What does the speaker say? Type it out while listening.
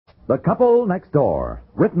The Couple Next Door,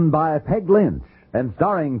 written by Peg Lynch and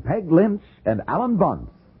starring Peg Lynch and Alan Bunce.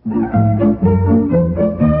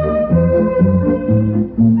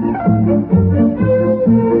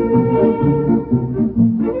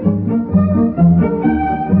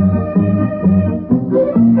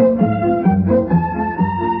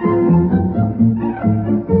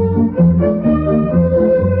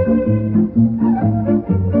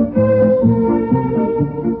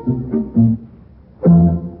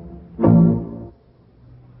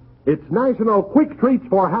 It's National Quick Treats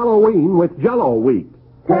for Halloween with Jell-O Week.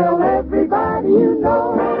 Tell everybody you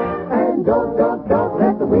know, and don't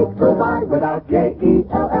let the week go by without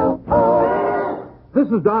Jell-O. This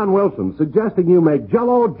is Don Wilson suggesting you make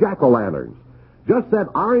Jell-O jack-o'-lanterns. Just set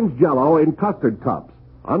orange Jell-O in custard cups,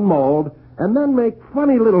 unmold, and then make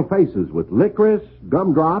funny little faces with licorice,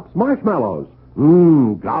 gumdrops, marshmallows.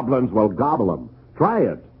 Goblins will gobble them. Try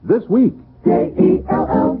it this week. Jell-O.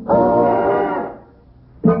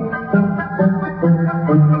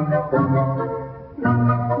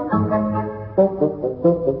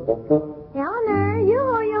 Eleanor, are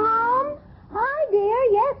you home? Hi, dear.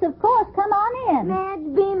 Yes, of course. Come on in.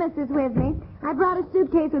 Madge Bemis is with me. I brought a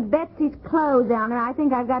suitcase with Betsy's clothes, Eleanor. I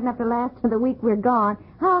think I've got enough to last for the week we're gone.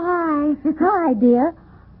 Oh, hi. Hi, dear.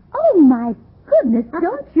 Oh, my goodness,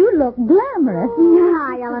 don't you look glamorous?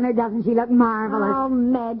 Hi, Eleanor. Doesn't she look marvelous? Oh,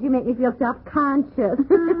 Madge, you make me feel self-conscious.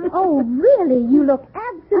 Oh, really? You look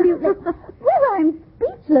absolutely... Well, I'm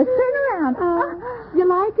speechless. Turn around. You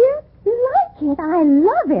like it? You like it? I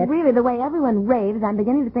love it. Really, the way everyone raves, I'm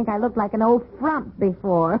beginning to think I looked like an old frump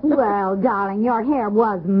before. Well, darling, your hair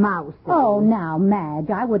was mousy. Oh, now, Madge,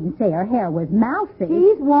 I wouldn't say her hair was mousy.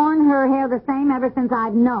 She's worn her hair the same ever since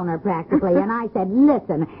I've known her, practically. And I said,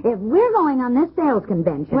 listen, if we're going on this sales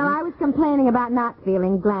convention... Well, I was complaining about not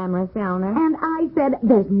feeling glamorous, Eleanor. And I said,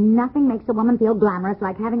 there's nothing makes a woman feel glamorous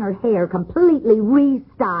like having her hair completely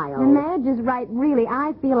restyled. And Madge is right, really.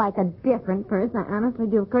 I feel like a different person. I honestly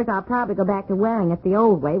do. Of course, I'll probably go back to wearing it the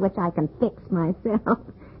old way, which I can fix myself.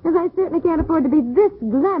 Because I certainly can't afford to be this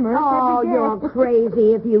glamorous Oh, every day. you're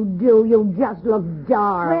crazy. If you do, you just look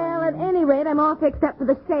darling. Well, at any rate, I'm all fixed up for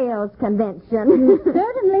the sales convention. You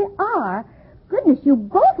certainly are. Goodness, you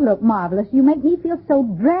both look marvelous. You make me feel so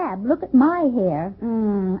drab. Look at my hair.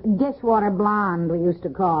 Dishwater blonde, we used to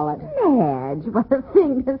call it. Madge, what a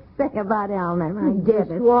thing to say about Eleanor. My goodness.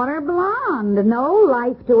 Dishwater blonde. No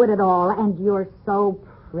life to it at all. And you're so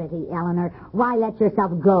pretty, Eleanor. Why let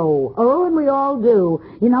yourself go? Oh, and we all do.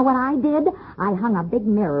 You know what I did? I hung a big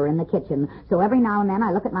mirror in the kitchen. So every now and then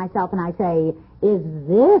I look at myself and I say, is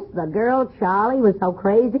this the girl Charlie was so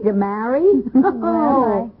crazy to marry?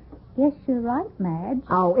 Well, I guess you're right, Madge.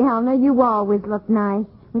 Oh, Eleanor, you always look nice.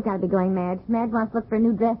 We've got to be going, Madge. Madge wants to look for a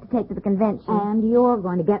new dress to take to the convention. And you're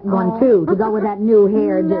going to get one, too, to go with that new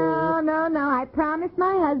hairdo. No. I promised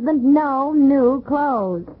my husband no new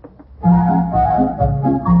clothes.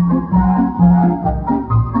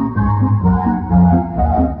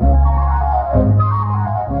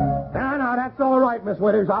 No, that's all right, Miss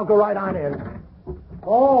Withers. I'll go right on in.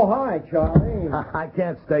 Oh, hi, Charlie. I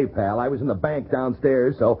can't stay, pal. I was in the bank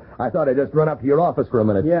downstairs, so I thought I'd just run up to your office for a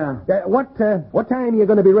minute. Yeah. What time are you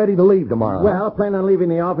going to be ready to leave tomorrow? Well, plan on leaving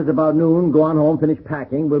the office about noon, go on home, finish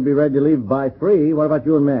packing. We'll be ready to leave by 3. What about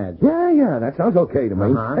you and Madge? Yeah, that sounds okay to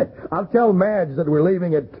me. Uh-huh. I'll tell Madge that we're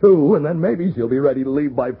leaving at 2, and then maybe she'll be ready to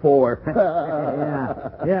leave by 4.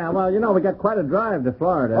 Yeah, well, we got quite a drive to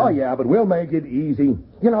Florida. Oh, yeah, but we'll make it easy.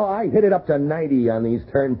 I hit it up to 90 on these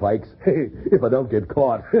turnpikes, if I don't get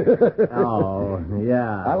caught. Oh,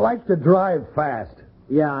 yeah. I like to drive fast.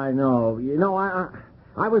 Yeah, I know.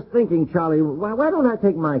 I was thinking, Charlie, why don't I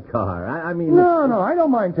take my car? I mean... No, I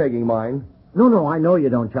don't mind taking mine. No, I know you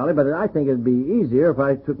don't, Charlie, but I think it'd be easier if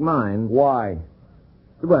I took mine. Why?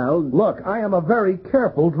 Well... Look, I am a very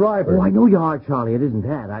careful driver. Oh, I know you are, Charlie. It isn't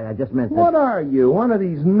that. I just meant that... What are you, one of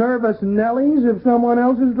these nervous Nellies if someone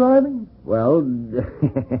else is driving? Well,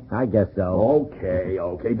 I guess so. Okay.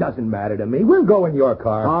 Doesn't matter to me. We'll go in your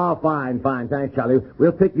car. Oh, fine. Thanks, Charlie.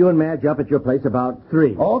 We'll pick you and Madge up at your place about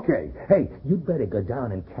 3. Okay. Hey, you'd better go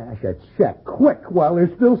down and cash a check quick while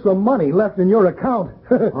there's still some money left in your account.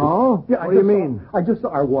 Oh? Yeah, what do you mean? I just saw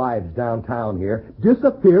our wives downtown here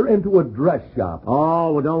disappear into a dress shop.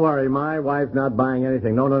 Oh, well, don't worry. My wife's not buying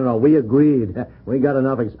anything. No. We agreed. We got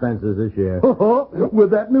enough expenses this year.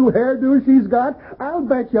 With that new hairdo she's got, I'll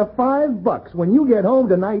bet you $5 when you get home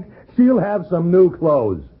tonight, she'll have some new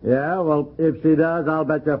clothes. Yeah, well, if she does, I'll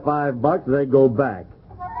bet you $5 they go back.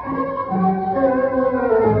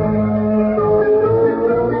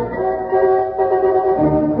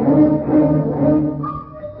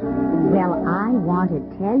 Well, I want to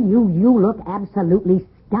tell you, you look absolutely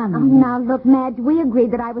stunning. Now, look, Madge, we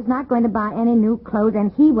agreed that I was not going to buy any new clothes,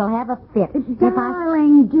 and he will have a fit.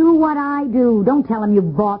 Darling, do what I do. Don't tell him you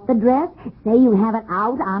bought the dress. Say you have it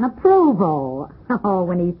out on approval. Oh,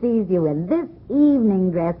 when he sees you in this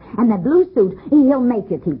evening dress and the blue suit, he'll make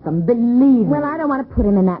you keep them. Believe me. Well, I don't want to put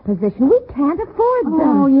him in that position. We can't afford them.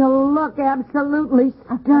 Oh, you look absolutely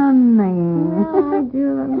stunning. Oh, I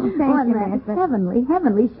do. Thank you, that Madge.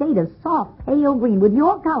 heavenly shade of soft pale green with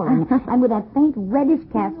your coloring and with that faint reddish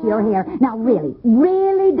cast to your hair. Now, really,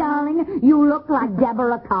 darling, you look like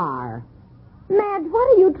Deborah Carr. Madge,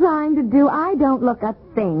 what are you trying to do? I don't look a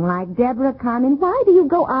thing like Deborah Carmen. Why do you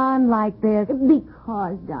go on like this?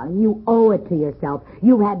 Because, darling, you owe it to yourself.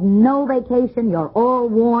 You had no vacation. You're all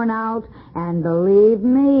worn out. And believe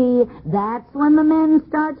me, that's when the men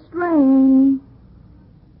start straying.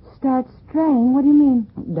 Start straying? What do you mean?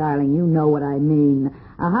 Darling, you know what I mean.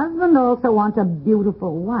 A husband also wants a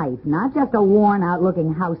beautiful wife, not just a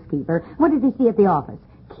worn-out-looking housekeeper. What does he see at the office?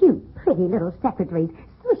 Cute, pretty little secretaries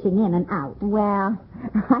swishing in and out. Well,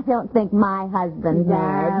 I don't think my husband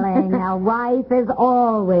Darling, a wife is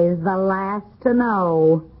always the last to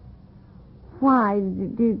know. Why?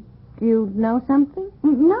 Do you know something?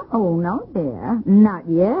 No, dear. Not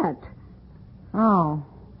yet. Oh.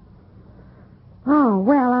 Oh,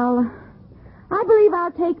 well, I believe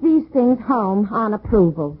I'll take these things home on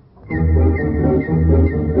approval.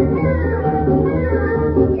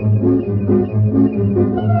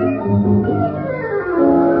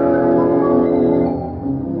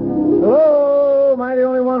 Hello, am I the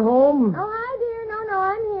only one home? Oh, hi, dear. No,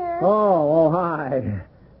 I'm here. Oh, hi.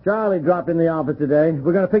 Charlie dropped in the office today.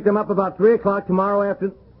 We're going to pick them up about 3 o'clock tomorrow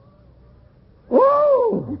afternoon.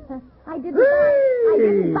 Oh! I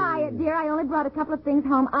didn't buy it, dear. I only brought a couple of things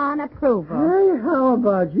home on approval. Hey, how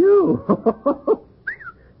about you?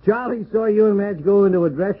 Charlie saw you and Madge go into a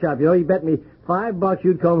dress shop. You know, he bet me $5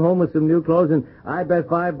 you'd come home with some new clothes, and I bet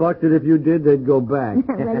 $5 that if you did, they'd go back.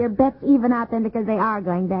 Well, your bets even out then because they are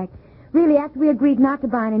going back. Really, after we agreed not to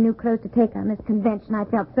buy any new clothes to take on this convention, I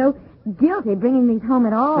felt so guilty bringing these home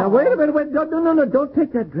at all. Now, wait a minute. No. Don't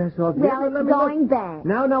take that dress off. Well, it's going back.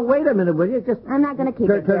 Now, wait a minute, will you? Just I'm not going to keep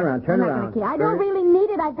it. Turn around. I'm not gonna keep it. I don't really need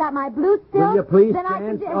it. I've got my blue silk. Will you please then stand? I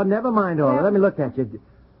can just... Oh, never mind all that. Well... Let me look at you.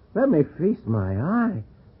 Let me feast my eye.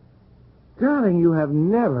 Darling, you have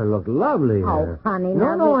never looked lovelier. Oh, honey.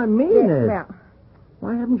 No, I mean it. Well,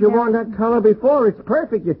 why haven't you worn that color before? It's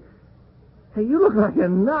perfect. Hey, you look like a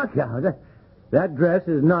knockout. That dress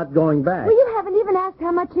is not going back. Well, you haven't even asked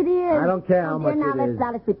how much it is. I don't care how much now it is.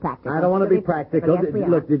 Now let's be practical. I don't want to be practical. Yes,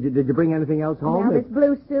 Look, did you bring anything else home? Well, this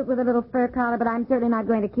blue suit with a little fur collar, but I'm certainly not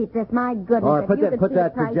going to keep this. My goodness. All right, if you could put see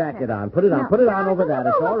that the price jacket tag. on. Put it on. No, Put it on over that.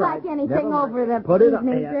 It's don't all look right. like anything Never mind. over the Put it on.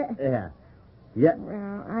 evening Yeah.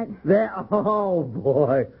 Well, There. Oh,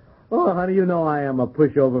 boy. Oh, honey, you know I am a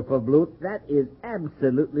pushover for blue. That is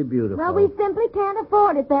absolutely beautiful. Well, we simply can't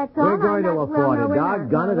afford it, that's all. We're going to afford it.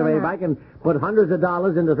 Doggone it. If I can put hundreds of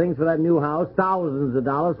dollars into things for that new house, thousands of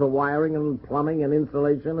dollars for wiring and plumbing and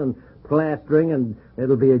insulation and plastering, and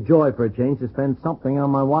it'll be a joy for a change to spend something on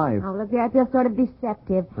my wife. Oh, look, I feel sort of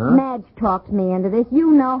deceptive. Huh? Madge talked me into this.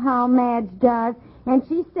 You know how Madge does. And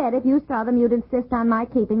she said if you saw them, you'd insist on my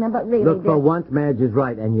keeping them, but really... Look, for once, Madge is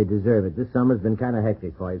right, and you deserve it. This summer's been kind of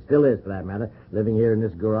hectic for you. It still is, for that matter, living here in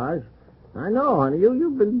this garage. I know, honey.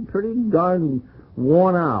 You've been pretty darn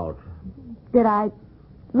worn out. Did I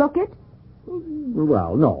look it?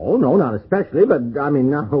 Well, no, not especially, but, I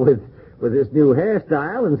mean, now with this new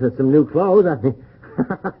hairstyle and some new clothes,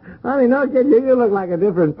 I mean, no, kid, you look like a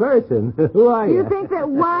different person. Who are Do you? you think that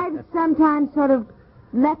wives sometimes sort of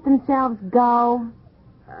let themselves go?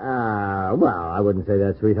 Well, I wouldn't say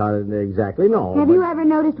that, sweetheart, exactly, no. Have you ever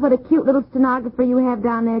noticed what a cute little stenographer you have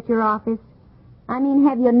down there at your office? I mean,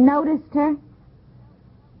 have you noticed her?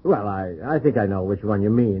 Well, I think I know which one you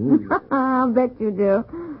mean. I'll bet you do.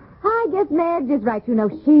 I guess Madge is right. You know,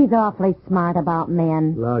 she's awfully smart about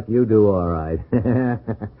men. Look, you do all right.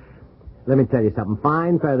 Let me tell you something.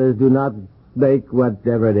 Fine feathers do not make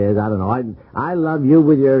whatever it is. I don't know. I love you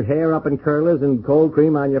with your hair up in curlers and cold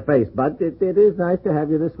cream on your face, but it is nice to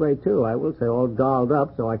have you this way, too. I will say, all dolled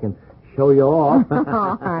up so I can show you off.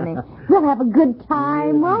 Oh, honey. We'll have a good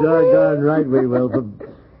time, won't we? Doggone right we will. For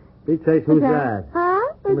Pete's sake, who's that? Huh?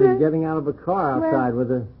 Somebody's getting out of a car outside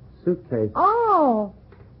with a suitcase. Oh.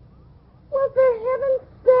 Well, for heaven's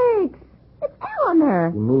sakes. It's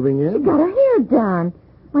Eleanor. You moving in? She got her hair done.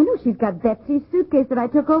 I know she's got Betsy's suitcase that I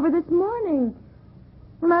took over this morning.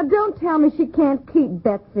 Well, now, don't tell me she can't keep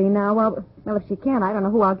Betsy now. Well, if she can't, I don't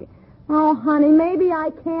know who I'll get. Oh, honey, maybe I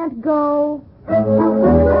can't go.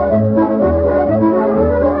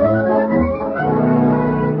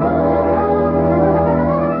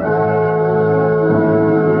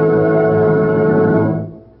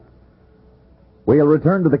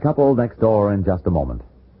 return to the couple next door in just a moment.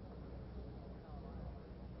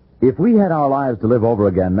 If we had our lives to live over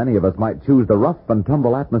again, many of us might choose the rough and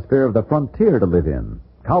tumble atmosphere of the frontier to live in.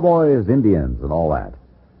 Cowboys, Indians, and all that.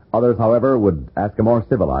 Others, however, would ask a more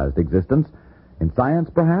civilized existence, in science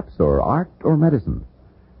perhaps, or art, or medicine.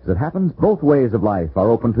 As it happens, both ways of life are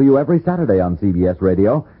open to you every Saturday on CBS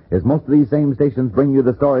Radio, as most of these same stations bring you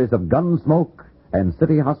the stories of Gunsmoke and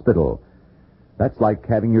City Hospital. That's like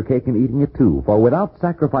having your cake and eating it too, for without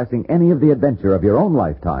sacrificing any of the adventure of your own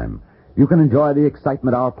lifetime, you can enjoy the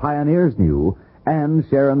excitement our pioneers knew and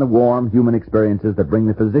share in the warm human experiences that bring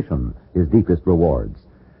the physician his deepest rewards.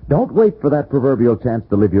 Don't wait for that proverbial chance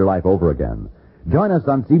to live your life over again. Join us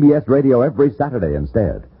on CBS Radio every Saturday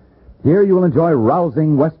instead. Here you will enjoy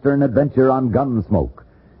rousing Western adventure on Gunsmoke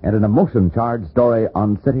and an emotion-charged story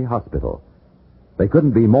on City Hospital. They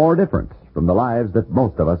couldn't be more different from the lives that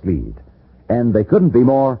most of us lead. And they couldn't be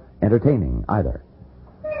more entertaining either.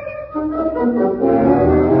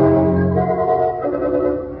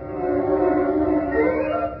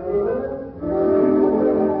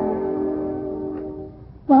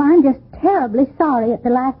 Well, I'm just terribly sorry at the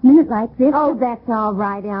last minute like this. Oh, that's all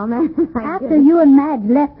right, Elmer. After you and Madge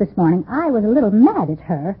left this morning, I was a little mad at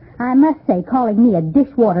her. I must say, calling me a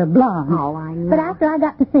dishwater blonde. Oh, I know. But after I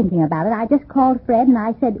got to thinking about it, I just called Fred and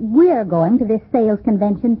I said, we're going to this sales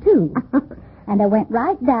convention, too. And I went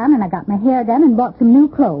right down and I got my hair done and bought some new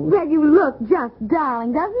clothes. Well, you look just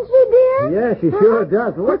darling, doesn't she, dear? Yeah, she sure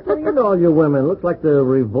does. What's going on, all you women? Looks like the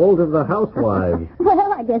revolt of the housewives.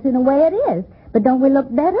 Well, I guess in a way it is. But don't we look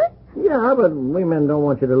better? Yeah, but we men don't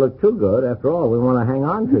want you to look too good. After all, we want to hang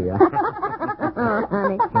on to you. Oh,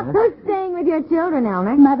 honey. Who's staying with your children,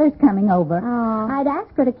 Elmer? Mother's coming over. Oh. I'd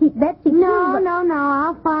ask her to keep Betsy, too. No, but- no.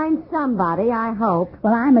 I'll find somebody, I hope.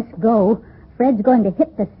 Well, I must go. Fred's going to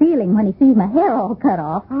hit the ceiling when he sees my hair all cut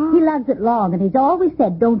off. Oh. He loves it long, and he's always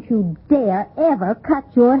said, don't you dare ever cut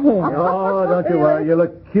your hair. Oh, don't you worry. You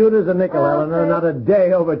look cute as a nickel, Eleanor. Not a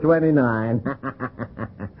day over 29.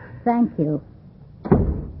 Thank you.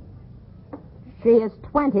 She is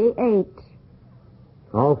 28.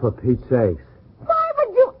 Oh, for Pete's sakes. Why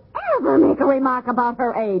would you ever make a remark about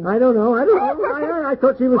her age? I don't know. I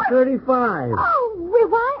thought she was 35. Oh,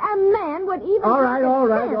 why a man would even... All right.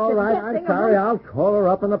 I'm I'm sorry. I'll call her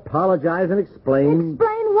up and apologize and explain.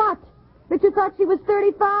 Explain what? That you thought she was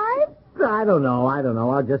 35? I don't know.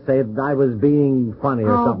 I'll just say I was being funny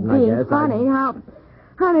or something, I guess. Funny? How...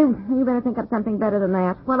 Honey, you better think up something better than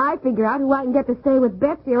that. When I figure out who I can get to stay with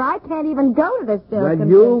Betsy, or I can't even go to this sales When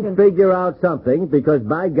convention. you figure out something, because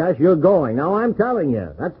by gosh, you're going. Now, I'm telling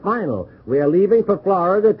you, that's final. We are leaving for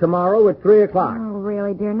Florida tomorrow at 3 o'clock. Oh,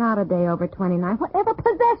 really, dear? Not a day over 29. Whatever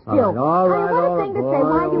possessed you? All right. What a thing to say.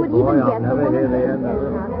 Why you would even I'll get never the hear woman... the end of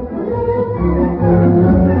it.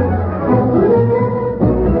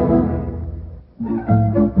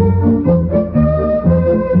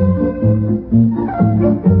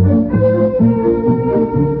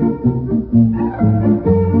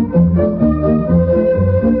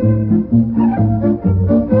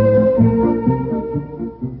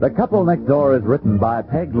 The Couple Next Door is written by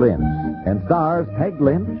Peg Lynch and stars Peg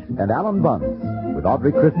Lynch and Alan Bunce with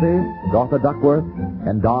Audrey Christie, Dorothy Duckworth,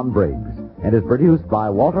 and Don Briggs, and is produced by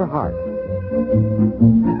Walter Hart.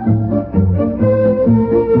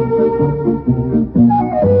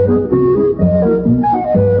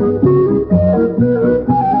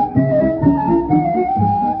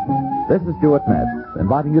 This is Stuart Metz,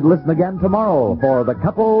 inviting you to listen again tomorrow for The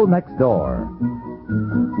Couple Next Door.